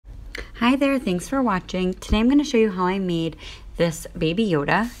Hi there, thanks for watching. Today I'm going to show you how I made this Baby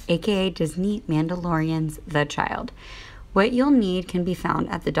Yoda, aka Disney Mandalorian's The Child. What you'll need can be found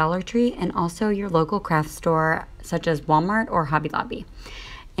at the Dollar Tree and also your local craft store such as Walmart or Hobby Lobby.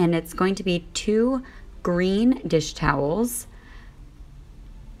 And it's going to be 2 green dish towels,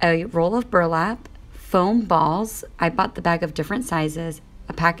 a roll of burlap, foam balls. I bought the bag of different sizes,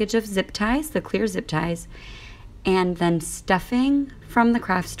 a package of zip ties, the clear zip ties, and then stuffing from the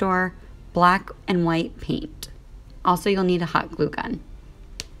craft store, black and white paint. Also, you'll need a hot glue gun.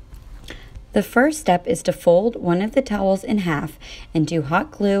 The first step is to fold one of the towels in half and do hot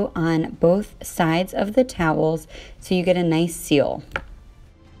glue on both sides of the towels so you get a nice seal.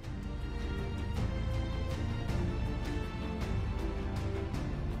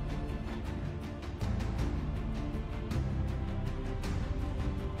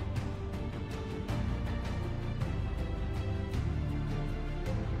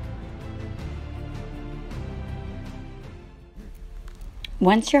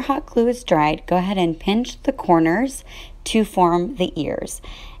 Once your hot glue is dried, go ahead and pinch the corners to form the ears.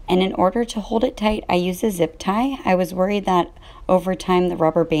 And in order to hold it tight, I use a zip tie. I was worried that over time the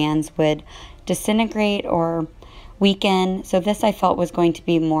rubber bands would disintegrate or weaken, so this I felt was going to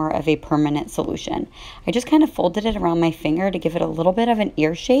be more of a permanent solution. I just kind of folded it around my finger to give it a little bit of an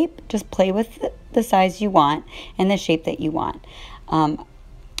ear shape. Just play with the size you want and the shape that you want.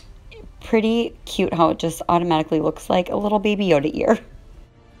 Pretty cute how it just automatically looks like a little Baby Yoda ear.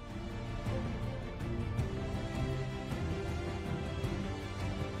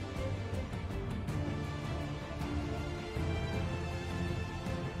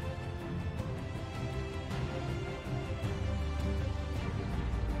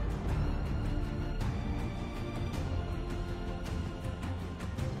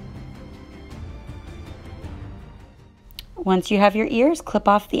 Once you have your ears, clip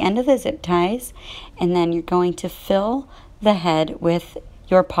off the end of the zip ties, and then you're going to fill the head with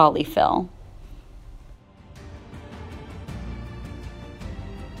your polyfill.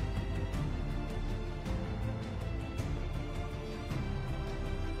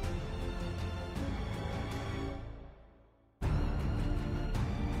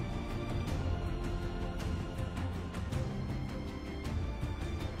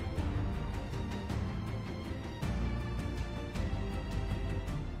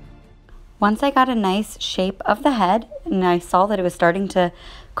 Once I got a nice shape of the head and I saw that it was starting to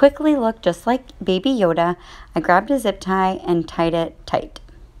quickly look just like Baby Yoda, I grabbed a zip tie and tied it tight.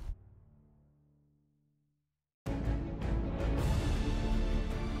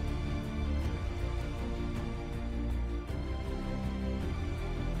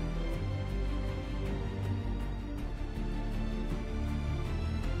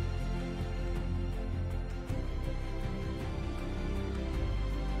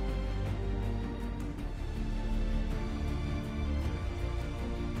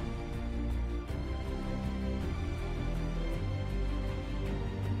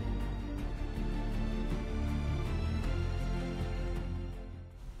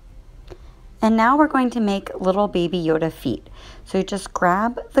 And now we're going to make little Baby Yoda feet. So you just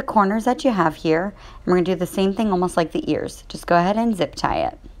grab the corners that you have here, and we're going to do the same thing almost like the ears. Just go ahead and zip tie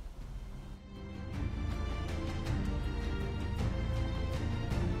it.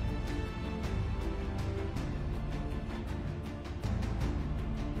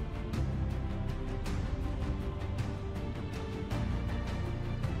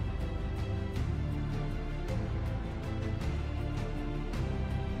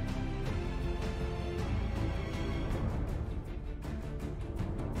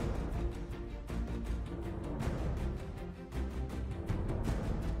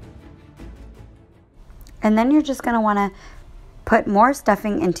 And then you're just going to want to put more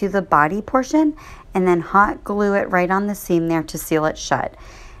stuffing into the body portion and then hot glue it right on the seam there to seal it shut.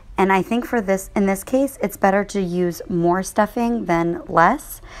 And I think for this, in this case, it's better to use more stuffing than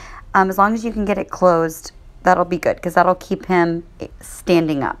less. As long as you can get it closed, that'll be good because that'll keep him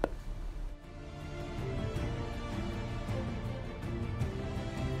standing up.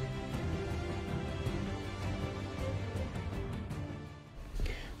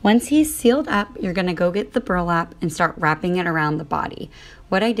 Once he's sealed up, you're going to go get the burlap and start wrapping it around the body.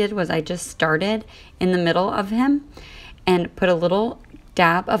 What I did was I just started in the middle of him and put a little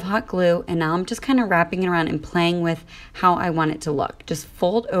dab of hot glue, and now I'm just kind of wrapping it around and playing with how I want it to look. Just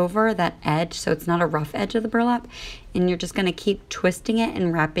fold over that edge so it's not a rough edge of the burlap, and you're just going to keep twisting it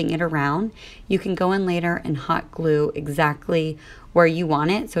and wrapping it around. You can go in later and hot glue exactly where you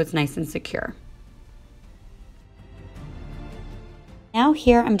want it so it's nice and secure. Now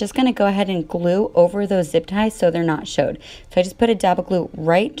here, I'm just going to go ahead and glue over those zip ties so they're not showed. So I just put a dab of glue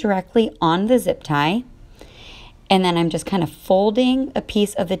right directly on the zip tie. And then I'm just kind of folding a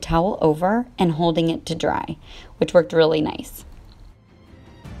piece of the towel over and holding it to dry, which worked really nice.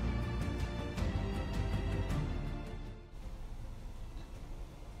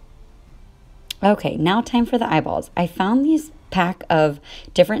 Okay, now time for the eyeballs. I found these pack of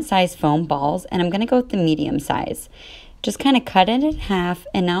different size foam balls, and I'm going to go with the medium size. Just kind of cut it in half,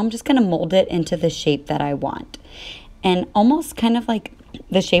 and now I'm just going to mold it into the shape that I want. And almost kind of like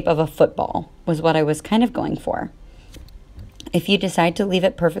the shape of a football was what I was kind of going for. If you decide to leave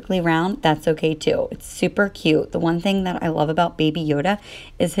it perfectly round, that's okay too. It's super cute. The one thing that I love about Baby Yoda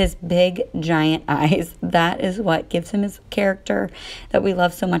is his big, giant eyes. That is what gives him his character that we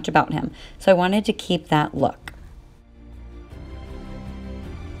love so much about him. So I wanted to keep that look.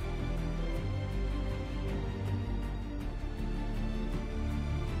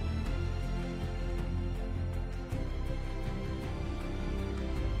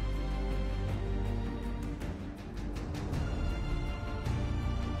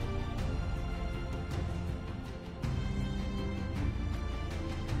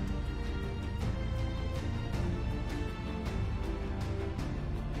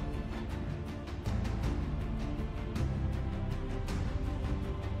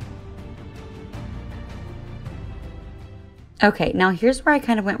 Okay, now here's where I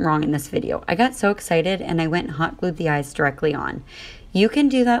kind of went wrong in this video. I got so excited and I went and hot glued the eyes directly on. You can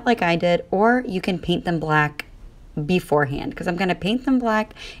do that like I did, or you can paint them black beforehand, because I'm going to paint them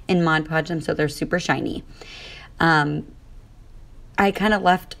black and Mod Podge them so they're super shiny. I kind of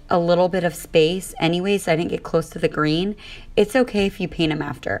left a little bit of space anyway, so I didn't get close to the green. It's okay if you paint them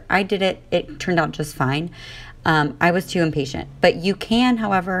after. I did it. It turned out just fine. I was too impatient. But you can,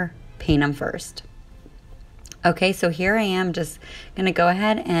 however, paint them first. Okay, so here I am just going to go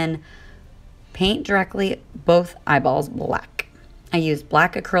ahead and paint directly both eyeballs black. I used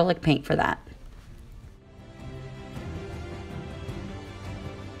black acrylic paint for that.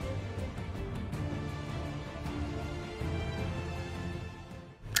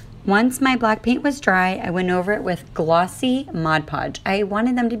 Once my black paint was dry, I went over it with glossy Mod Podge. I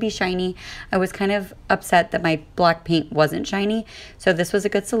wanted them to be shiny. I was kind of upset that my black paint wasn't shiny, so this was a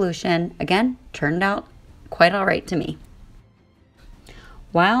good solution. Again, turned out quite all right to me.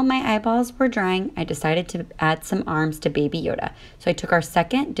 While my eyeballs were drying, I decided to add some arms to Baby Yoda. So I took our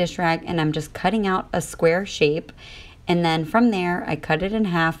second dish rag and I'm just cutting out a square shape. And then from there, I cut it in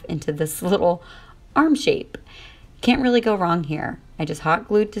half into this little arm shape. Can't really go wrong here. I just hot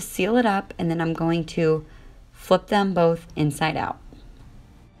glued to seal it up, and then I'm going to flip them both inside out.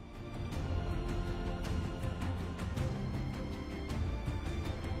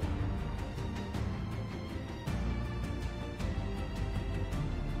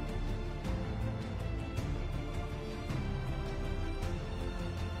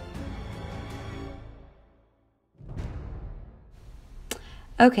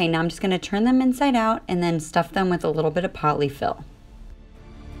 Okay, now I'm just going to turn them inside out and then stuff them with a little bit of polyfill.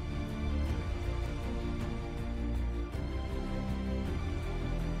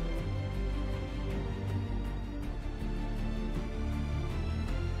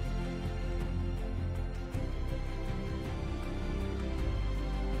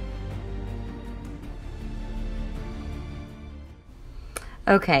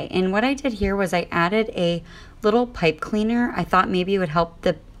 Okay, and what I did here was I added a little pipe cleaner. I thought maybe it would help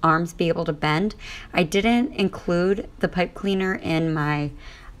the arms be able to bend. I didn't include the pipe cleaner in my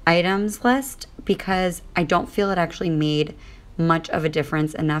items list because I don't feel it actually made much of a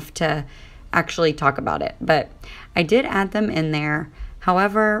difference enough to actually talk about it. But I did add them in there.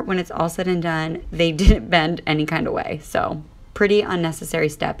 However, when it's all said and done, they didn't bend any kind of way. So pretty unnecessary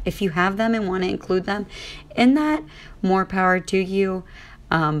step. If you have them and want to include them in that, more power to you.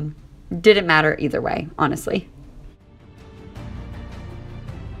 Didn't matter either way, honestly.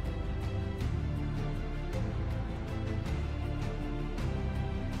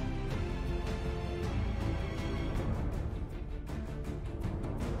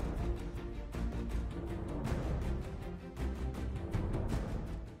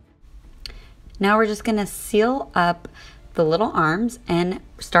 Now we're just going to seal up the little arms and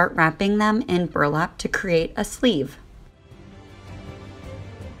start wrapping them in burlap to create a sleeve.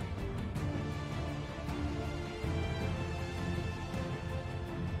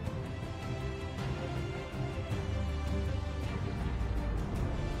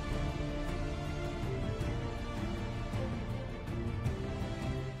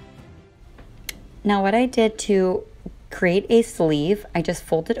 Now what I did to create a sleeve, I just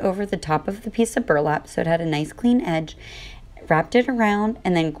folded over the top of the piece of burlap so it had a nice clean edge, wrapped it around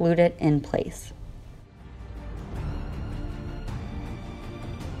and then glued it in place.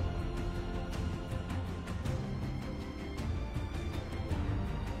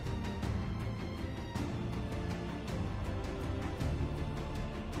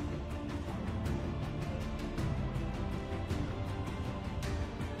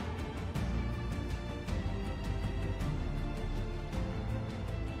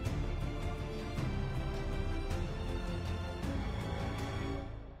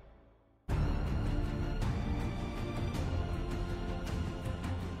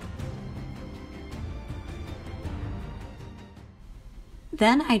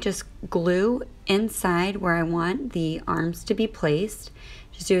 Then I just glue inside where I want the arms to be placed.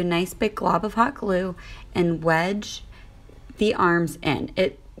 Just do a nice big glob of hot glue and wedge the arms in.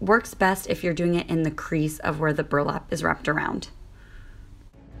 It works best if you're doing it in the crease of where the burlap is wrapped around.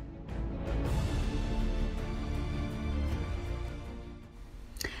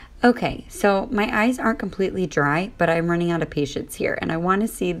 Okay, so my eyes aren't completely dry, but I'm running out of patience here and I want to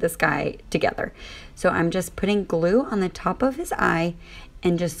see this guy together. So I'm just putting glue on the top of his eye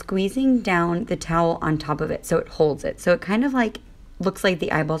and just squeezing down the towel on top of it so it holds it. So it kind of like looks like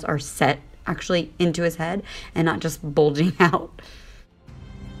the eyeballs are set actually into his head and not just bulging out.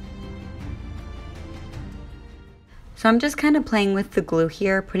 So I'm just kind of playing with the glue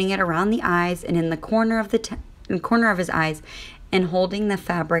here, putting it around the eyes and in the corner of his eyes, and holding the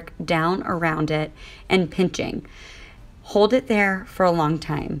fabric down around it and pinching. Hold it there for a long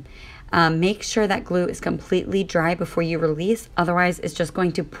time. Make sure that glue is completely dry before you release, otherwise it's just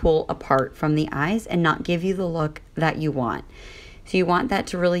going to pull apart from the eyes and not give you the look that you want. So you want that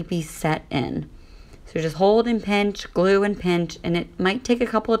to really be set in. So just hold and pinch, glue and pinch, and it might take a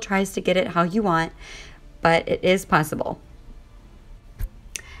couple of tries to get it how you want, but it is possible.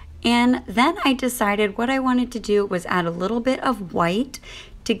 And then I decided what I wanted to do was add a little bit of white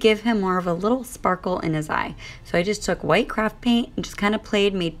to give him more of a little sparkle in his eye. So I just took white craft paint and just kind of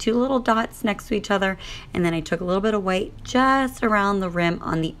made two little dots next to each other, and then I took a little bit of white just around the rim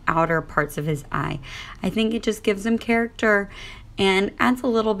on the outer parts of his eye. I think it just gives him character and adds a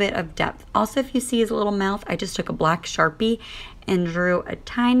little bit of depth. Also, if you see his little mouth, I just took a black Sharpie and drew a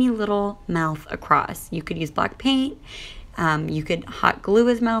tiny little mouth across. You could use black paint. You could hot glue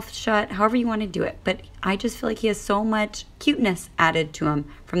his mouth shut, however you want to do it. But I just feel like he has so much cuteness added to him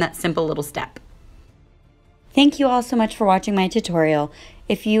from that simple little step. Thank you all so much for watching my tutorial.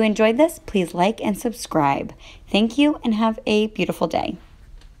 If you enjoyed this, please like and subscribe. Thank you and have a beautiful day.